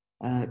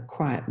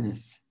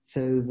quietness.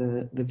 So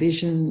the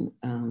vision,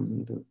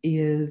 the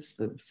ears,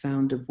 the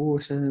sound of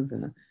water,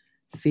 the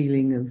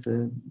feeling of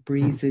the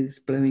breezes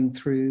blowing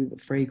through, the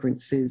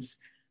fragrances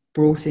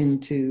brought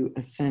into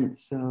a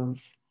sense of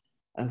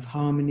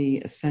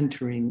harmony, a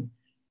centering,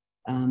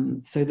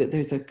 so that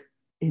there's a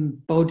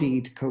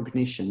embodied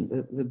cognition.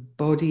 The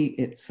body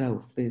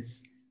itself,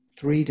 this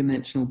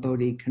three-dimensional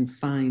body, can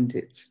find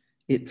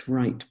its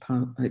right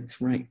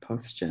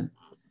posture,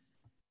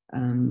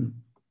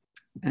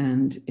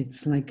 and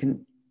it's like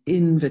an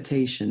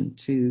invitation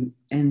to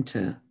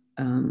enter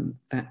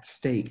that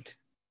state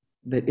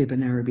that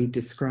Ibn Arabi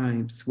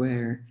describes,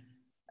 where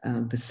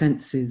the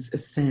senses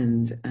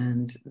ascend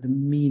and the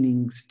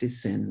meanings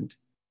descend.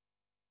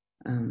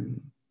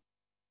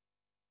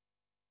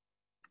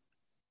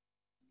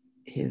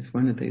 Here's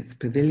one of those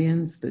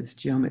pavilions. There's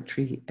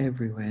geometry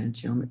everywhere,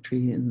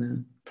 geometry in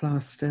the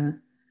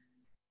plaster,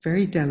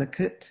 very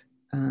delicate,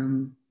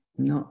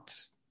 not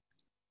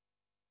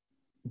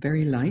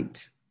very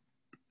light.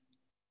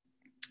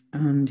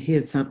 And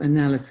here's some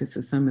analysis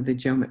of some of the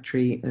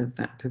geometry of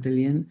that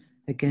pavilion.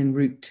 Again,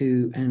 Route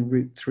 2 and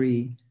Route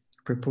 3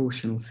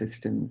 proportional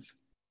systems.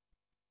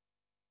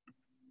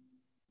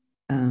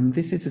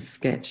 This is a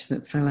sketch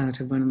that fell out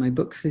of one of my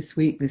books this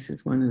week. This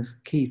is one of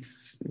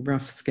Keith's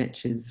rough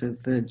sketches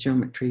of the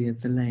geometry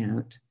of the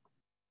layout.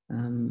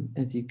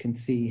 As you can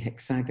see,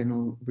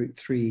 hexagonal Route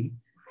 3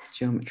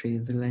 geometry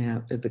of the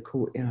layout of the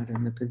courtyard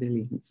and the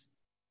pavilions.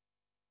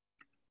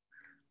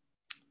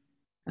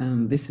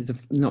 This is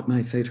not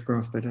my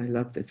photograph, but I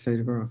love this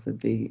photograph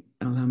of the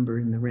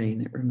Alhambra in the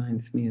rain. It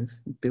reminds me of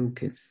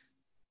Bilqis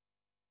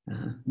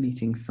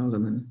meeting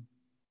Solomon,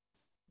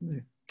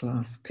 the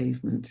glass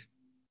pavement.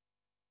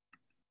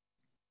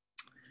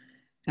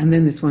 And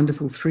then this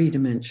wonderful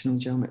three-dimensional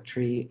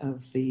geometry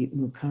of the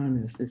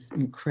Muqarnas, this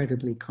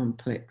incredibly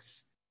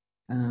complex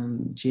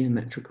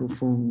geometrical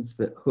forms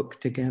that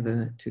hook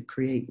together to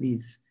create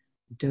these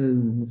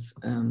domes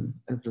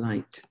of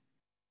light,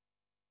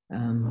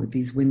 with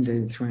these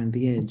windows around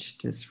the edge,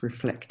 just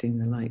reflecting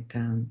the light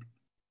down.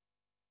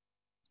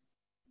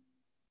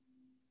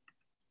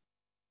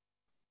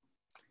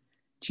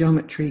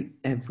 Geometry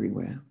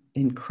everywhere,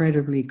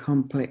 incredibly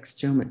complex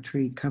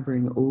geometry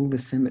covering all the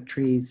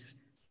symmetries,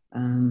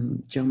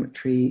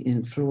 geometry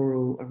in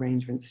floral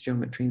arrangements,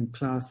 geometry in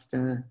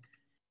plaster,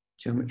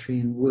 geometry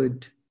in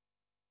wood,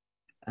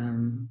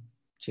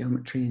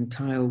 geometry in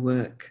tile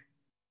work.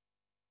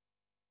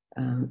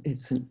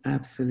 It's an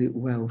absolute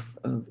wealth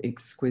of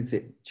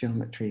exquisite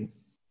geometry.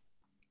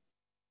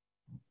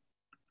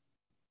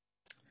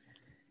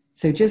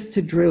 So just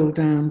to drill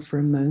down for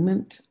a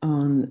moment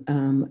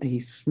on a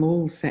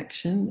small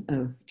section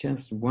of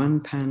just one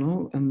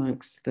panel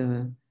amongst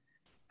the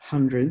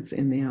hundreds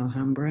in the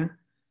Alhambra,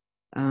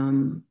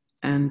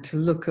 and to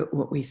look at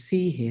what we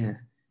see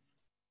here.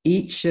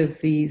 Each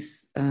of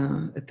these,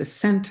 at the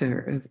center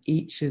of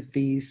each of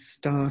these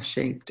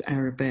star-shaped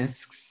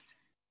arabesques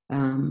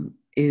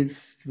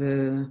is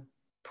the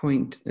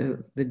point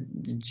the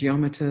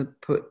geometer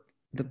put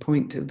the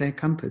point of their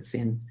compass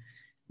in.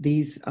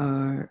 These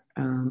are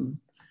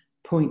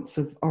points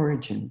of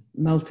origin,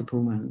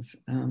 multiple ones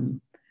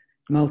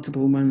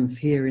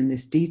here in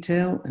this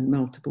detail and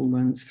multiple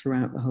ones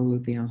throughout the whole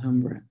of the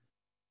Alhambra.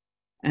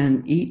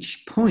 And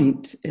each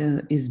point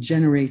is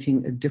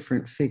generating a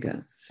different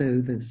figure.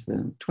 So there's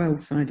the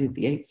 12-sided,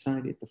 the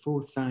 8-sided, the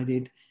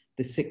 4-sided,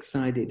 the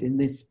 6-sided in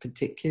this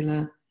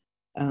particular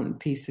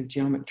piece of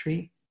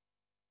geometry.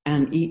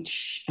 And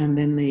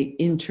then they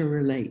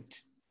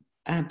interrelate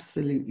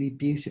absolutely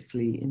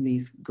beautifully in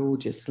these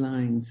gorgeous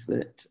lines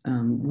that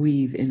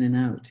weave in and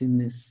out in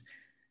this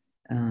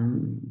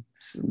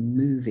sort of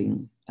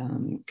moving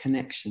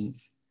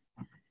connections.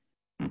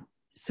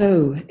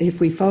 So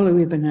if we follow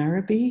Ibn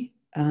Arabi,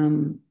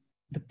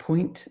 the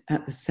point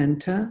at the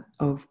center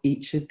of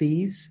each of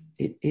these,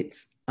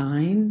 its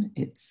ayn,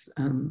 its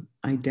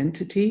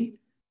identity,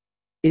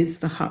 is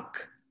the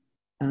haqq,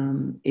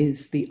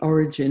 is the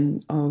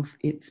origin of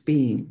its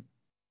being.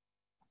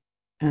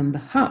 And the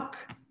haqq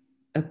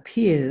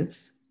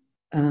appears,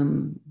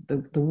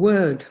 the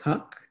word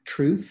haqq,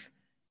 truth,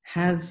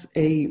 has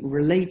a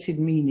related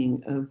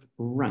meaning of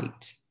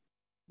right,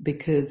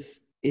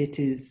 because it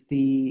is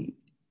the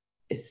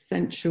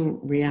essential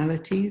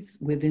realities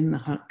within the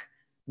haqq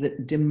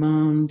that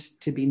demand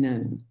to be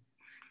known.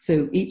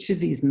 So each of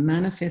these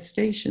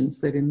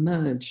manifestations that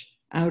emerge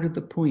out of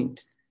the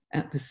point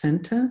at the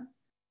center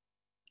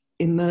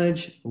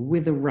emerge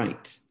with a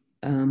right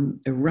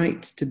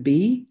to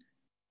be,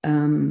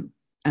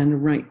 and a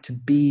right to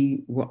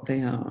be what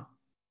they are.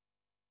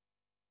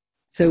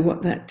 So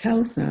what that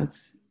tells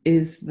us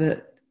is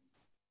that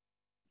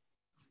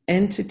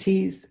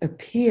entities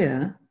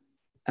appear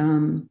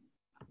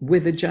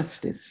with a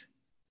justice.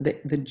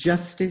 the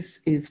justice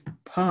is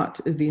part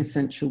of the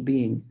essential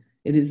being.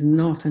 It is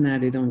not an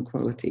added-on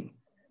quality.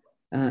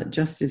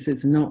 Justice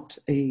is not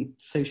a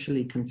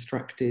socially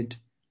constructed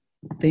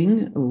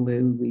thing,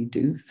 although we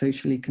do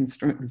socially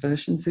construct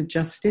versions of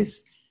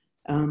justice.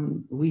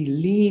 We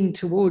lean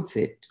towards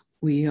it.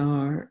 We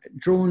are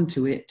drawn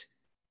to it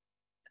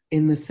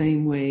in the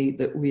same way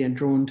that we are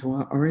drawn to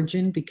our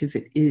origin, because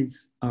it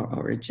is our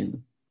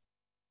origin.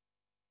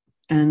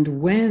 And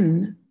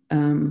when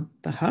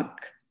the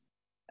Haq,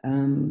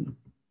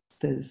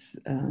 there's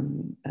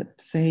a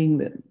saying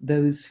that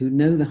those who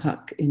know the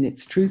Haq in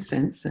its true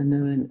sense are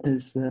known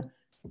as the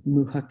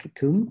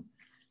Muhaqqiqun,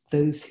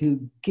 those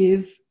who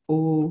give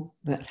all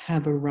that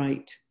have a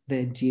right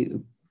their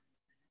due.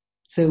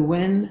 So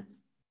when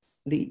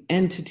the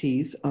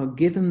entities are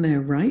given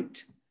their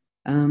right,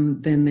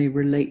 then they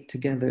relate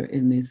together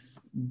in this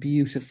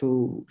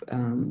beautiful,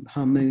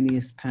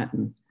 harmonious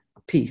pattern.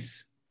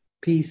 Peace,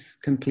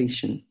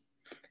 completion.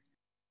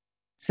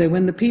 So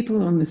when the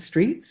people on the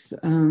streets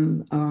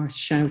are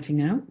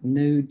shouting out,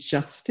 no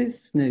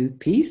justice, no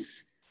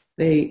peace,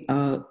 they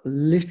are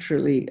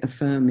literally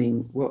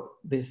affirming what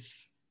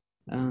this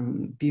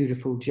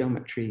beautiful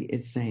geometry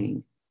is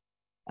saying.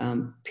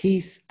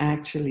 Peace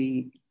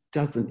actually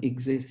doesn't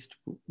exist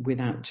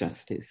without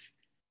justice.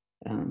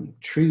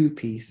 True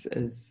peace,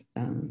 as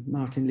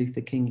Martin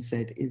Luther King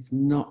said, is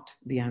not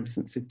the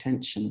absence of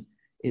tension,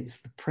 it's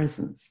the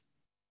presence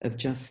of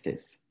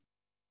justice.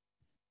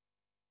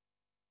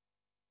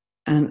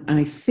 And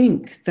I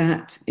think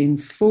that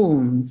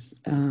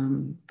informs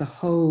the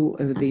whole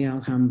of the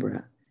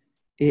Alhambra.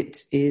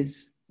 It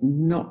is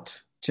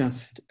not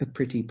just a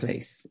pretty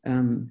place.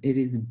 It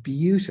is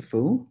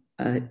beautiful,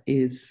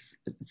 is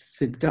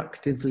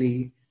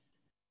seductively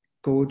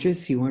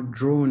gorgeous. You are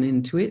drawn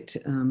into it.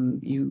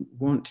 You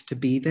want to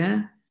be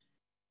there.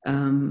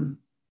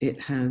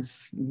 It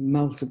has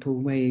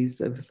multiple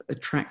ways of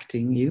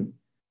attracting you.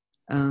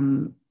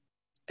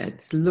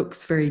 It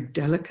looks very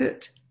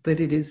delicate, but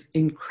it is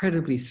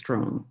incredibly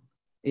strong.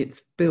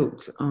 It's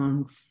built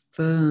on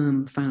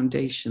firm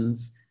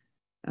foundations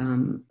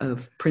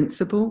of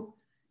principle,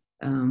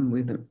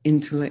 with an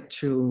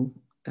intellectual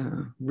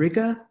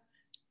rigor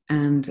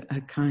and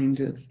a kind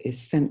of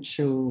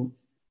essential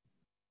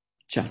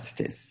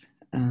justice,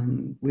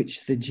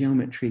 which the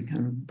geometry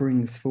kind of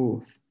brings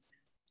forth.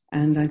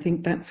 And I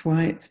think that's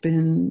why it's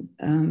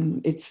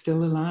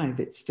still alive.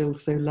 It's still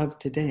so loved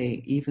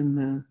today. Even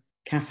the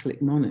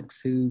Catholic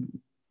monarchs who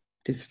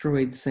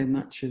destroyed so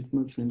much of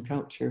Muslim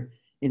culture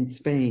in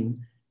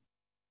Spain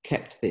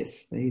kept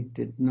this. They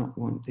did not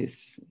want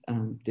this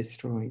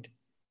destroyed.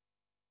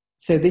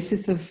 So this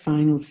is the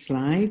final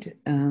slide.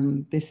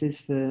 This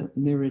is the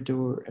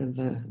Mirador of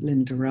the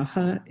Linda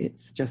Raja.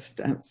 It's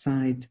just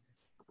outside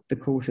the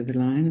Court of the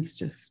Lions,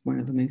 just one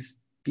of the most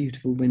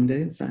beautiful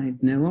windows I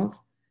know of.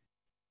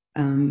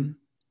 And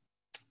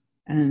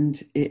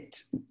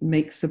it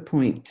makes a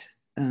point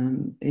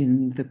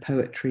in the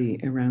poetry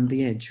Around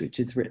the Edge, which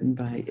is written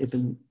by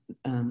Ibn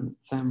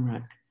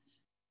Zamrak,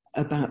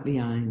 about the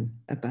Ain,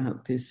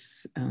 about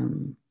this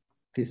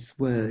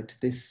word,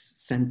 this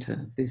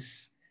center,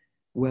 this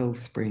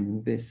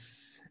wellspring,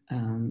 this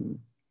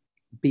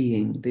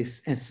being,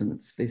 this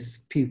essence, this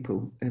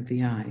pupil of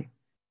the eye.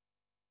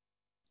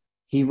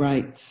 He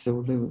writes,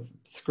 or the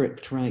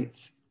script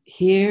writes,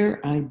 "Here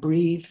I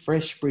breathe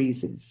fresh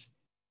breezes.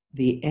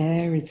 The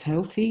air is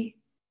healthy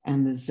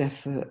and the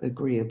zephyr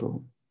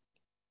agreeable.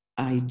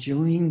 I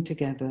join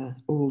together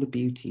all the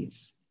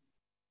beauties.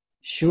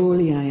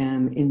 Surely I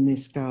am in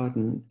this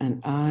garden,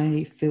 an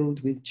eye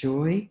filled with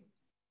joy,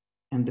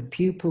 and the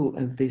pupil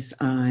of this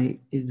eye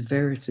is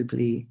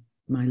veritably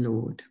my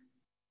Lord."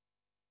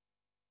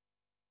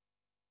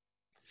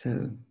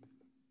 So,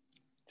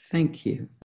 thank you.